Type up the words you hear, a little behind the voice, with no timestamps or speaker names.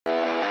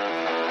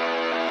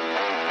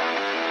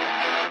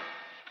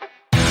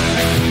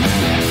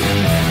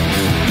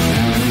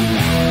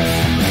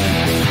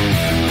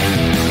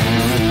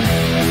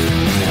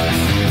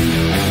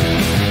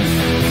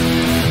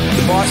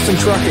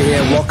Trucker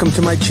here. Welcome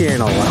to my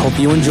channel. I hope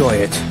you enjoy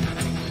it.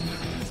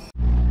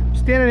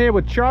 Standing here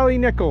with Charlie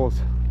Nichols.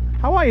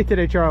 How are you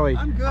today, Charlie?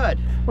 I'm good.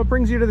 What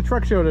brings you to the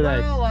truck show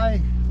today? Well,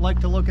 I like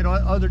to look at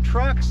other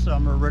trucks.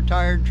 I'm a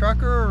retired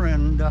trucker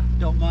and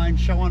don't mind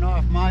showing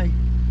off my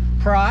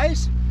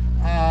prize.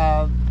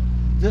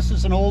 This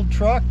is an old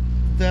truck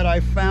that I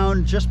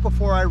found just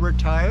before I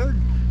retired.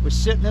 Was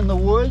sitting in the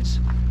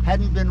woods,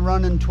 hadn't been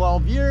running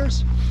 12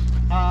 years.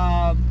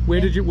 Where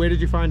did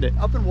you find it?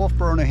 Up in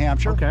Wolfboro, New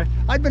Hampshire. Okay.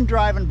 I'd been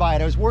driving by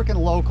it. I was working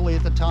locally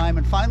at the time,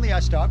 and finally I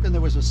stopped and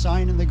there was a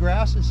sign in the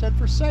grass that said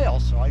for sale.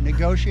 So I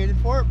negotiated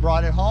for it,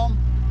 brought it home.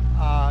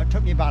 It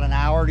took me about an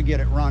hour to get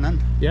it running.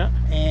 Yeah.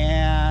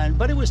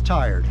 But it was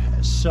tired.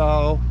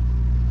 So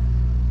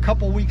a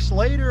couple weeks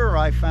later,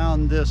 I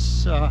found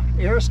this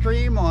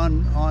Airstream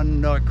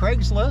on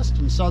Craigslist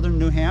in southern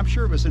New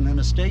Hampshire. It was in an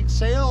estate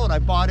sale, and I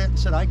bought it and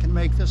said, I can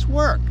make this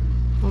work.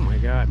 Oh my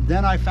God.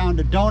 Then I found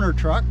a donor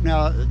truck.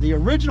 Now, the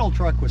original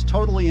truck was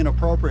totally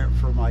inappropriate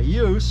for my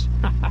use.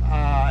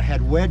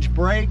 Had wedge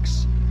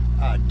brakes,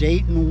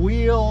 Dayton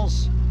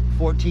wheels,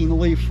 14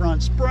 leaf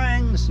front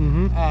springs,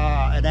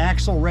 an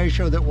axle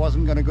ratio that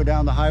wasn't going to go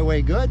down the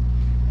highway good.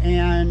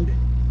 And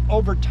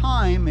over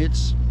time,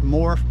 it's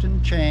morphed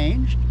and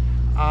changed.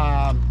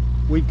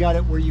 We've got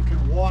it where you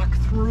can walk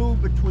through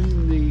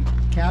between the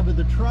cab of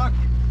the truck.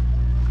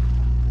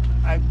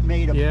 I've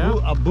made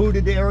a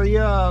booted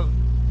area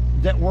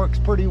that works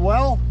pretty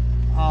well,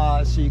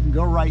 so you can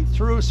go right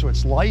through, so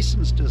it's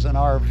licensed as an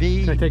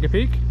RV. Can I take a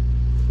peek?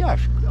 Yeah,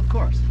 of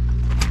course.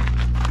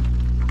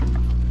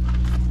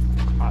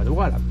 Oh,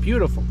 what a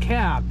beautiful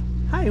cab.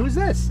 Hi, who's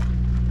this?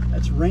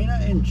 That's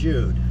Raina and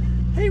Jude.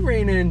 Hey,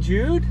 Raina and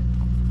Jude.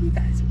 You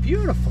guys are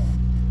beautiful.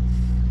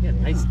 You got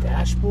a nice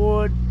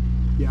dashboard.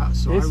 Yeah,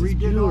 so This I is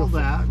redid all beautiful.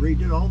 that,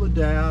 redid all the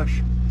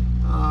dash.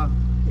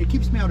 It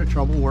keeps me out of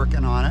trouble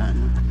working on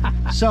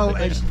it. So,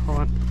 Hold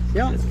on.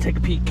 yeah, Let's take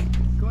a peek.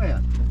 go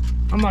ahead.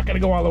 I'm not gonna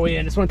go all the way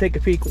in. Just want to take a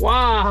peek.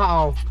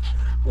 Wow!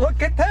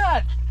 Look at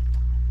that!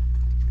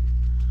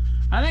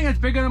 I think it's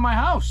bigger than my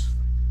house.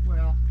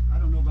 Well, I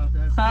don't know about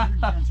that. It's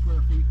 110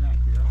 square feet back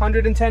there.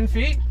 110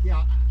 feet?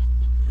 Yeah.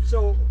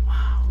 So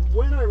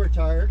when I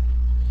retired,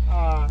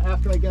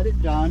 after I got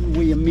it done,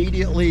 we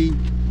immediately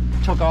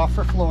took off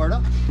for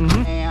Florida.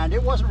 And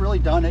it wasn't really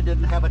done. It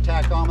didn't have a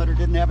tachometer,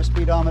 didn't have a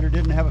speedometer,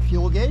 didn't have a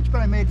fuel gauge, but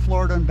I made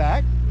Florida and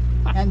back.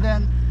 And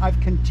then I've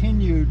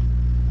continued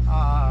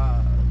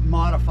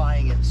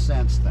modifying it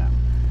since then.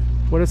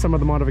 What are some of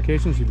the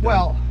modifications you've done?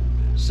 Well,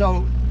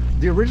 so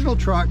the original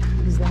truck,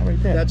 what is that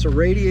right there? that's a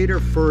radiator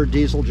for a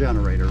diesel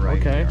generator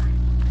right there.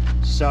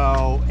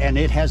 So, and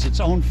it has its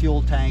own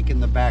fuel tank in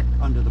the back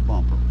under the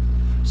bumper.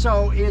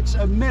 So it's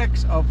a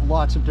mix of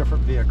lots of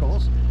different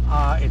vehicles.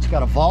 It's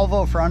got a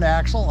Volvo front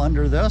axle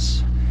under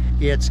this.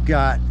 It's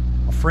got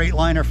a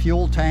Freightliner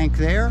fuel tank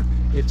there.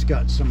 It's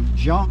got some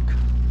junk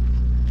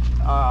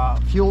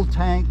fuel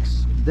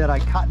tanks that I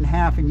cut in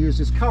half and used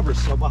as covers.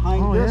 So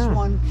behind this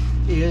one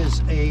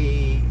is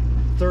a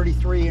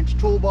 33-inch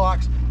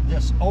toolbox.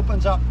 This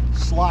opens up,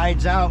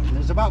 slides out, and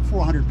there's about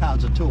 400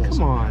 pounds of tools.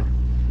 Come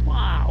on.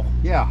 Wow.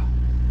 Yeah.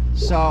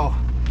 So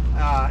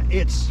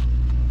it's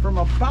from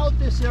about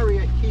this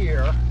area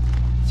here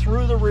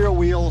through the rear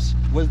wheels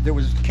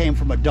came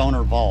from a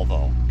donor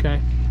Volvo. Okay.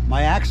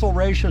 My axle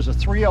ratio is a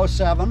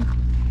 307.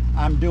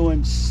 I'm doing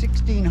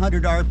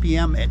 1600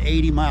 RPM at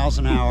 80 miles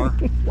an hour.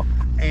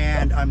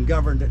 And I'm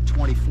governed at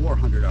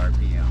 2400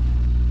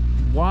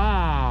 RPM.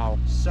 Wow.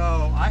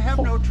 So I have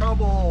no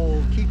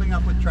trouble keeping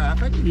up with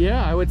traffic.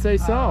 Yeah, I would say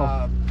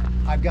so.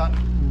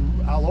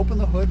 I'll open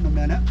the hood in a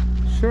minute.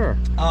 Sure.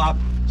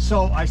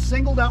 So I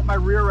singled out my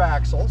rear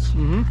axles.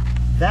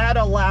 That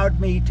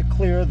allowed me to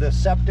clear the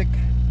septic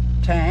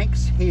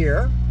tanks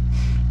here.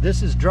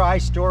 This is dry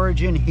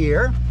storage in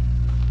here.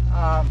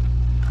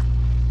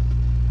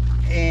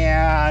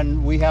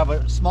 And we have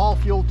a small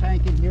fuel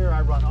tank in here. I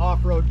run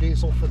off-road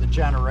diesel for the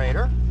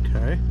generator.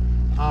 Okay.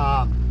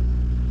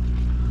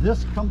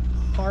 This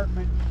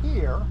compartment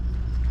here,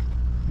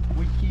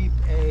 we keep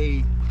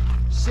a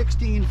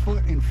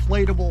 16-foot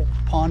inflatable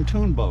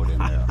pontoon boat in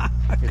there.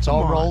 It's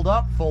all rolled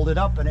up, folded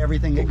up, and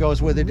everything that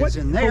goes with it is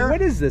in there.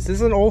 What is this? This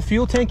is an old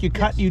fuel tank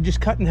you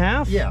just cut in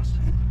half? Yes.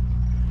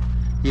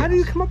 How do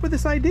you come up with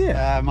this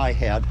idea? My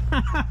head.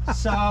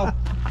 So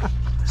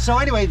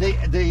anyway,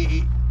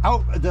 the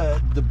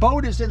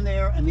boat is in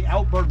there, and the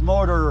outboard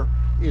motor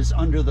is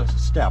under the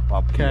step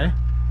up here.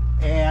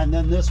 And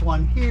then this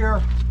one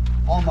here,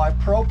 all my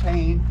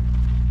propane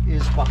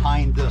is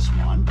behind this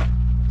one.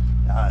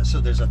 So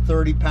there's a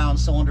 30-pound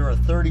cylinder, a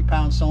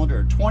 30-pound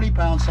cylinder, a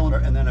 20-pound cylinder,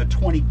 and then a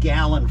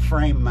 20-gallon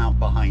frame mount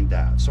behind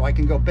that. So I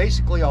can go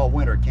basically all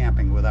winter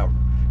camping without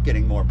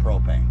getting more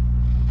propane.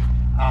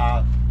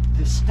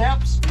 The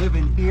steps live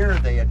in here.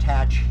 They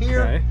attach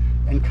here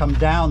and come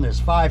down. There's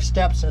 5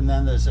 steps, and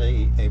then there's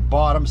a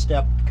bottom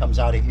step, comes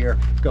out of here,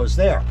 goes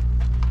there.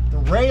 The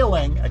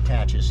railing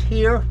attaches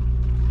here,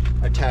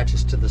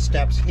 attaches to the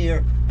steps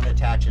here, and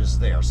attaches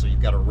there. So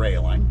you've got a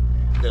railing.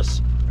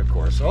 This, of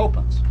course,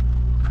 opens.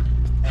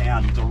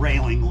 And the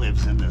railing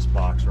lives in this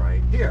box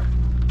right here.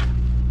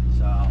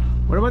 So.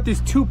 What about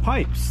these 2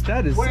 pipes?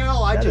 That is,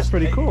 well, that is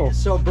pretty cool.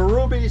 So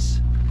Berube's,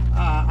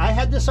 I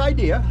had this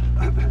idea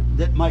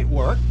that might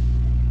work.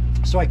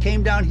 So I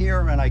came down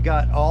here and I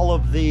got all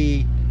of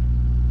the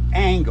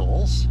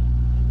angles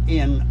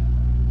in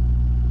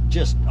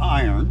just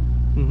iron.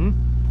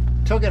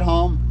 Took it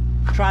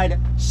home, tried it,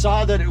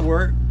 saw that it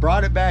worked,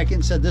 brought it back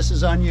in, said this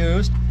is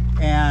unused,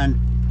 and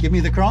give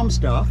me the chrome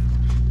stuff.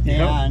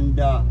 And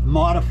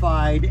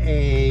modified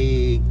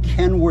a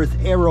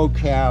Kenworth Aero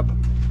Cab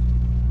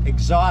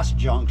exhaust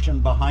junction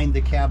behind the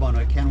cab on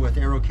a Kenworth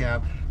Aero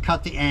Cab,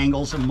 cut the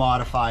angles and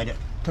modified it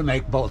to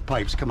make both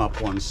pipes come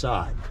up one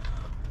side.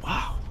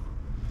 Wow.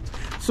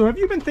 So have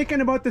you been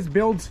thinking about this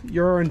build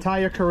your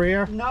entire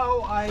career?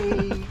 No,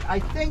 I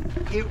think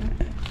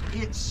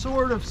it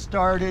sort of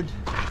started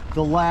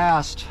the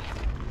last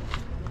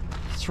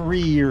 3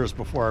 years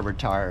before I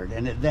retired,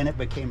 and then it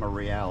became a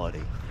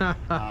reality.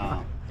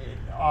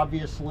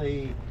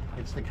 Obviously,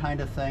 it's the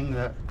kind of thing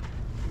that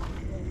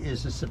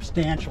is a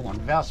substantial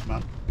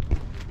investment.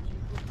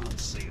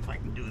 Let's see if I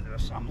can do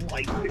this. I'm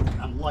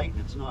light,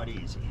 it's not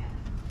easy.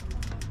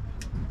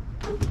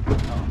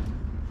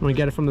 Want to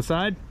get it from the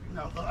side?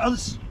 No, the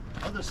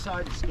other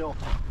side is still.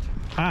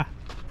 Ah.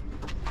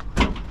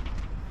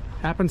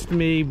 Happens to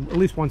me at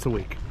least once a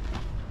week.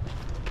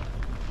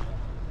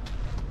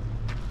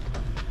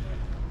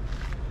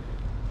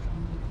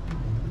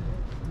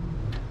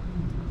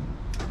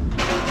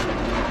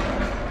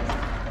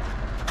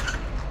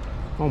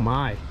 Oh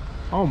my.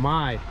 Oh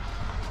my.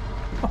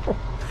 Oh.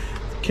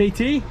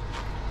 KT?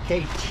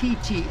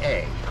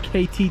 KTTA.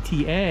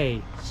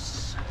 KTTA.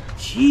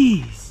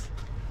 Jeez.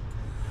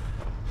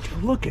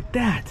 Look at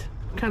that.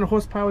 What kind of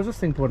horsepower is this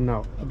thing putting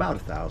out? About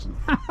 1,000.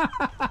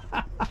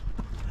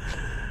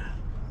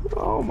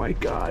 Oh my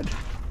God.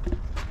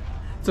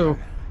 So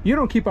you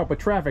don't keep up with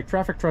traffic.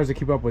 Traffic tries to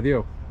keep up with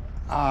you.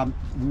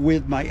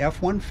 With my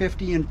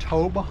F-150 in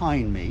tow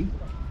behind me,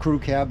 crew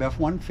cab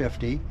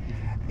F-150,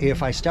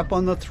 if I step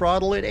on the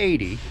throttle at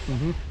 80,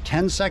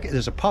 10 seconds,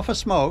 there's a puff of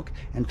smoke,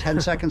 and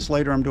 10 seconds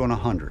later I'm doing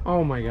 100.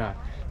 Oh my God.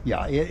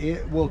 Yeah,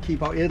 it will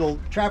keep out.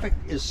 Traffic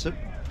is,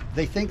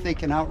 they think they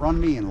can outrun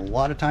me, and a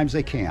lot of times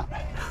they can't.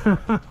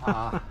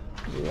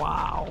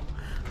 Wow.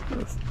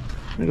 Let's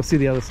go see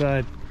the other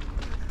side.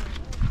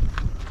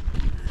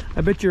 I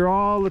bet you're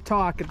all the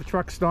talk at the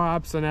truck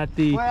stops and at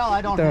the. Well,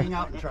 I don't hang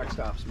out in truck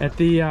stops. At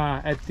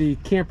the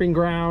camping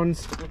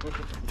grounds.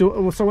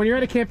 So when you're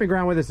at a camping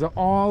ground with us,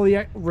 all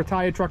the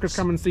retired truckers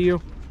come and see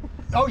you?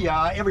 Oh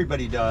yeah,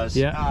 everybody does.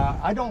 Yeah.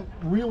 I don't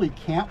really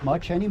camp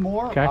much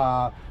anymore.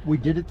 Okay. We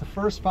did it the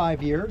first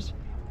 5 years,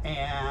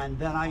 and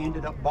then I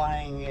ended up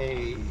buying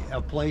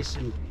a place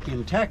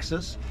in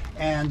Texas,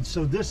 and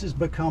so this has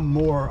become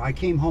more. I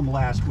came home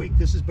last week.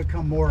 This has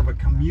become more of a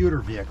commuter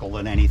vehicle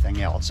than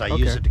anything else. I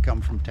use it to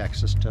come from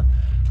Texas to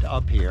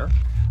up here.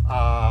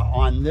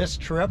 On this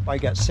trip, I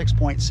got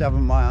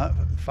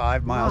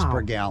 6.75 miles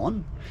per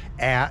gallon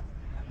at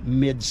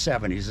mid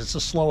 70s. It's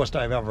the slowest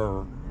I've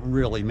ever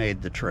really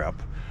made the trip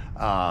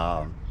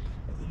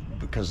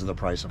because of the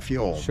price of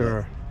fuel.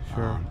 Sure,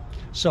 sure.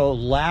 So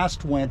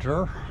last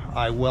winter,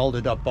 I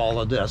welded up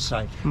all of this.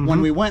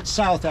 When we went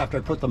south after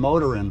I put the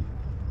motor in,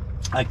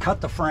 I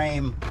cut the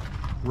frame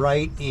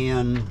right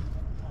in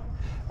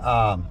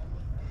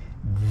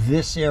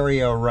this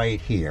area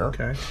right here.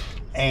 Okay.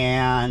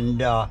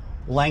 And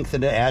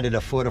lengthened it, added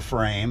a foot of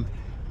frame,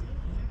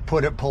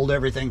 pulled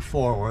everything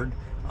forward,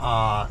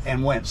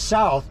 and went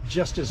south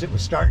just as it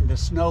was starting to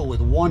snow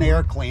with one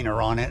air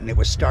cleaner on it, and it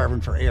was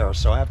starving for air.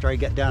 So after I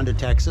get down to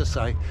Texas,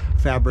 I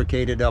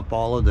fabricated up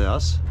all of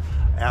this,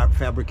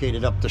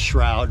 fabricated up the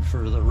shroud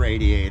for the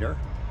radiator.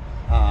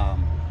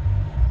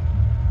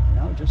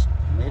 Just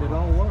made it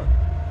all work.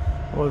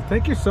 Well,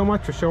 thank you so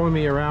much for showing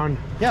me around.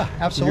 Yeah,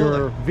 absolutely.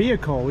 Your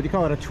vehicle. What do you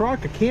call it? A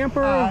truck? A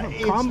camper? A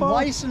combo? It's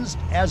licensed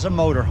as a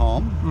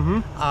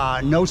motorhome.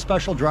 No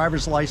special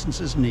driver's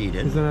licenses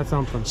needed. Isn't that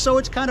something? So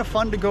it's kind of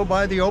fun to go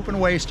by the open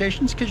way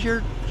stations because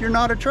you're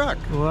not a truck.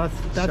 Well,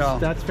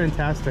 that's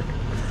fantastic.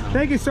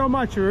 Thank you so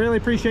much. We really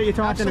appreciate you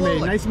talking to me.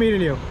 Nice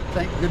meeting you.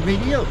 Good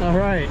meeting you. All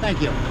right.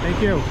 Thank you.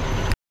 Thank you.